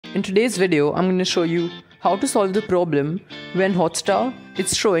In today's video, I'm going to show you how to solve the problem when Hotstar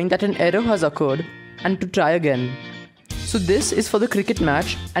it's showing that an error has occurred and to try again. So this is for the cricket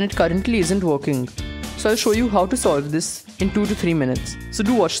match and it currently isn't working. So I'll show you how to solve this in 2 to 3 minutes. So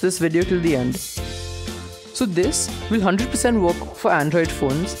do watch this video till the end. So this will 100% work for Android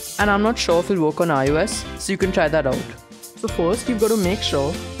phones and I'm not sure if it'll work on iOS, so you can try that out. So first you've got to make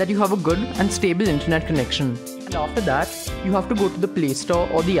sure that you have a good and stable internet connection. And after that, you have to go to the Play Store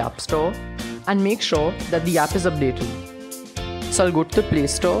or the App Store and make sure that the app is updated. So I'll go to the Play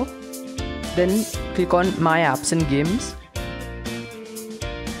Store, then click on My Apps and Games.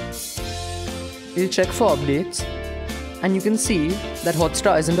 You'll check for updates and you can see that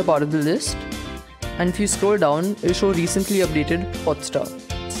Hotstar isn't a part of the list. And if you scroll down, it'll show recently updated Hotstar.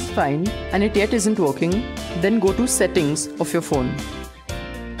 This is fine and it yet isn't working. Then go to settings of your phone.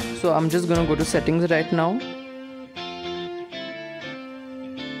 So I'm just gonna go to settings right now.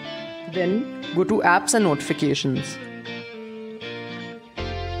 Then go to apps and notifications.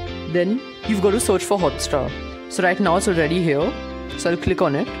 Then you've got to search for Hotstar. So right now it's already here. So I'll click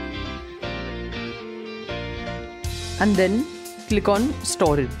on it. And then click on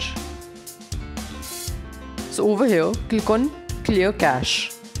storage. So over here, click on clear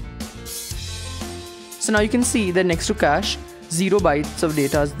cache. So now you can see that next to cache, 0 bytes of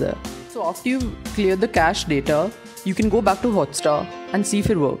data is there. So after you've cleared the cache data, you can go back to Hotstar and see if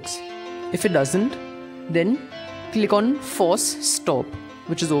it works. If it doesn't, then click on force stop,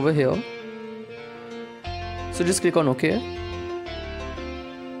 which is over here. So just click on OK.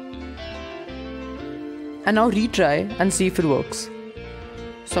 And now retry and see if it works.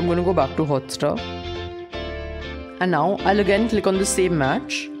 So I'm going to go back to Hotstar. And now I'll again click on the same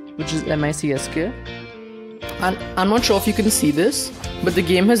match, which is MICSK. And I'm not sure if you can see this, but the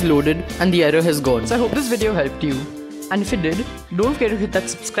game has loaded and the error has gone. So I hope this video helped you. And if it did, don't forget to hit that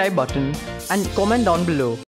subscribe button and comment down below.